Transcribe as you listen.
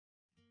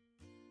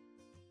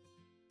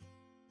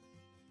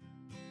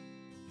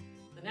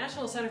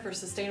National Center for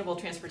Sustainable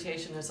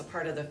Transportation is a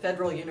part of the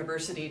Federal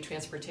University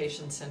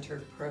Transportation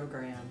Center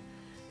program.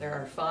 There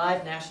are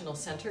 5 national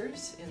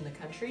centers in the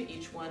country,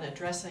 each one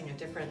addressing a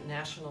different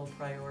national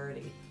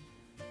priority.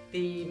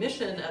 The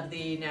mission of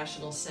the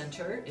National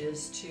Center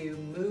is to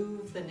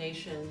move the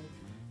nation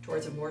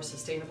towards a more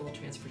sustainable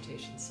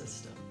transportation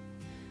system.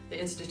 The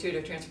Institute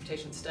of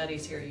Transportation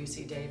Studies here at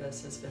UC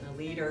Davis has been a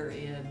leader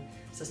in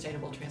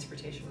sustainable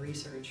transportation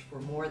research for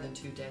more than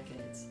 2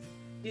 decades.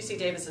 UC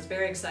Davis is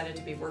very excited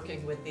to be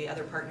working with the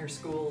other partner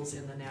schools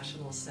in the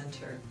National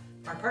Center.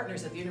 Our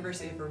partners at the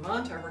University of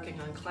Vermont are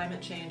working on climate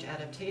change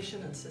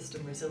adaptation and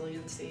system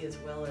resiliency, as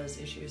well as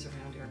issues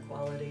around air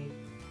quality.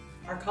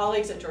 Our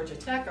colleagues at Georgia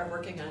Tech are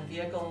working on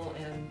vehicle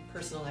and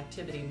personal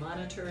activity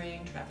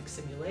monitoring, traffic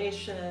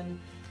simulation,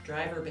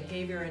 driver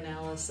behavior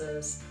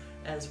analysis,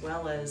 as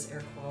well as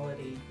air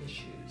quality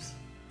issues.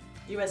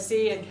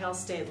 USC and Cal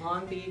State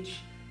Long Beach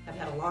have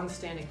had a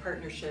long-standing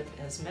partnership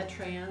as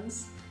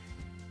Metrans.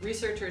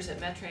 Researchers at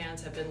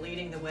Metrans have been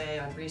leading the way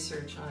on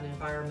research on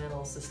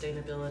environmental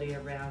sustainability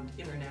around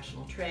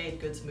international trade,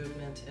 goods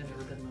movement, and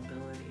urban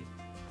mobility.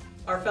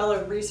 Our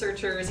fellow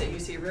researchers at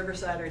UC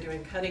Riverside are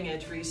doing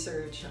cutting-edge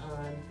research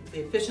on the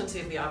efficiency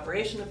of the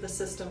operation of the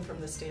system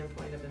from the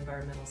standpoint of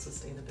environmental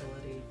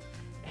sustainability.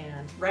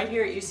 And right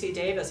here at UC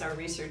Davis, our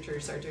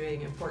researchers are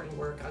doing important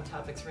work on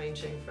topics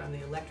ranging from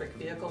the electric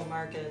vehicle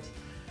market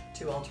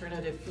to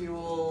alternative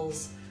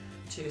fuels,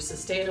 to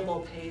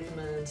sustainable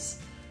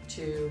pavements,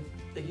 to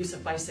the use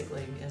of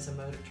bicycling as a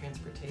mode of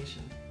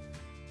transportation.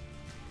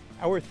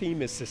 Our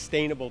theme is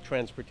sustainable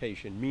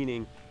transportation,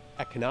 meaning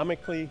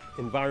economically,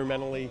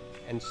 environmentally,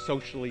 and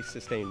socially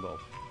sustainable.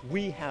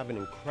 We have an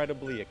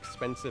incredibly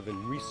expensive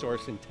and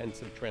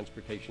resource-intensive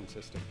transportation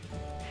system.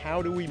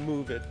 How do we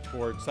move it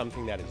towards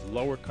something that is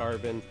lower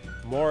carbon,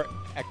 more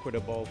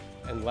equitable,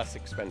 and less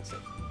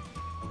expensive?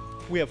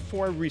 We have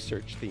 4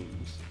 research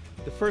themes.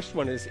 The first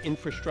one is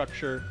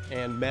infrastructure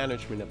and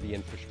management of the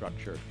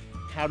infrastructure.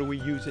 How do we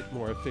use it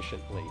more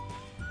efficiently?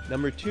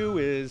 Number 2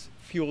 is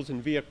fuels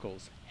and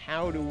vehicles.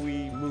 How do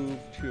we move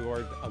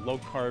toward a low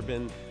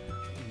carbon,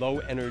 low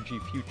energy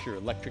future,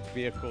 electric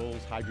vehicles,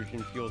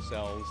 hydrogen fuel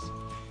cells?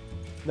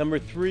 Number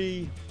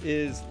 3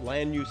 is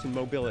land use and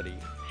mobility.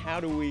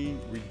 How do we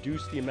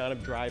reduce the amount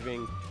of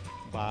driving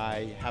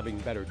by having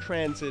better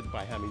transit,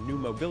 by having new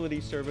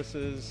mobility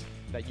services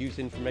that use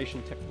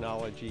information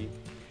technology?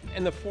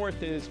 And the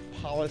 4th is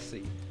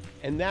policy.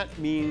 And that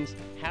means,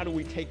 how do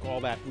we take all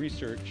that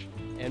research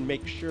and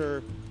make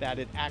sure that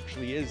it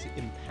actually is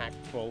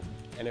impactful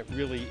and it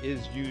really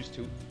is used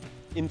to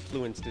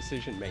influence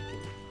decision making?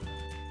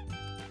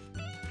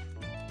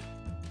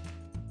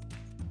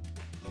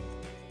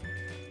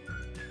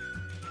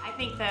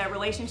 I think the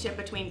relationship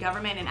between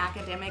government and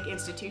academic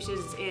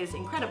institutions is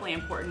incredibly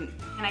important.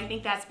 And I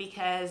think that's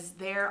because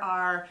there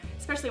are,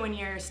 especially when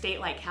you're a state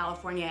like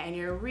California and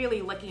you're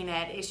really looking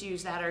at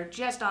issues that are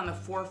just on the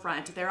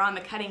forefront, they're on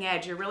the cutting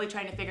edge, you're really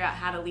trying to figure out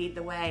how to lead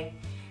the way.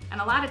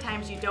 And a lot of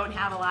times you don't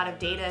have a lot of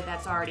data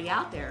that's already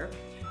out there.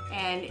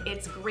 And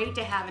it's great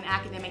to have an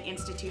academic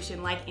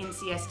institution like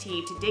NCST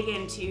to dig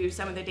into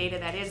some of the data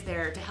that is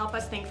there to help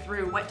us think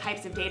through what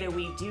types of data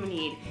we do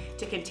need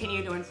to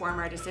continue to inform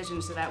our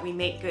decisions so that we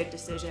make good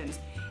decisions.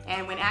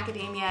 And when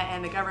academia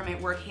and the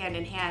government work hand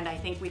in hand, I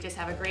think we just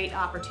have a great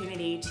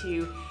opportunity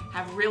to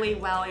have really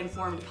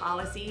well-informed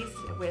policies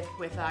with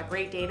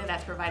great data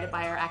that's provided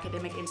by our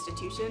academic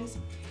institutions.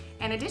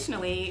 And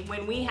additionally,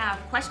 when we have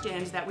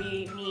questions that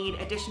we need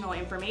additional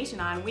information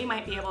on, we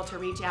might be able to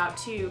reach out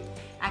to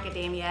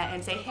academia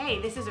and say,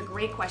 hey, this is a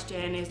great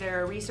question. Is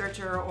there a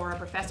researcher or a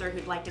professor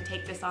who'd like to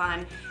take this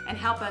on and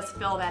help us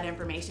fill that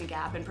information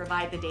gap and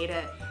provide the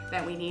data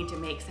that we need to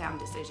make sound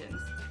decisions?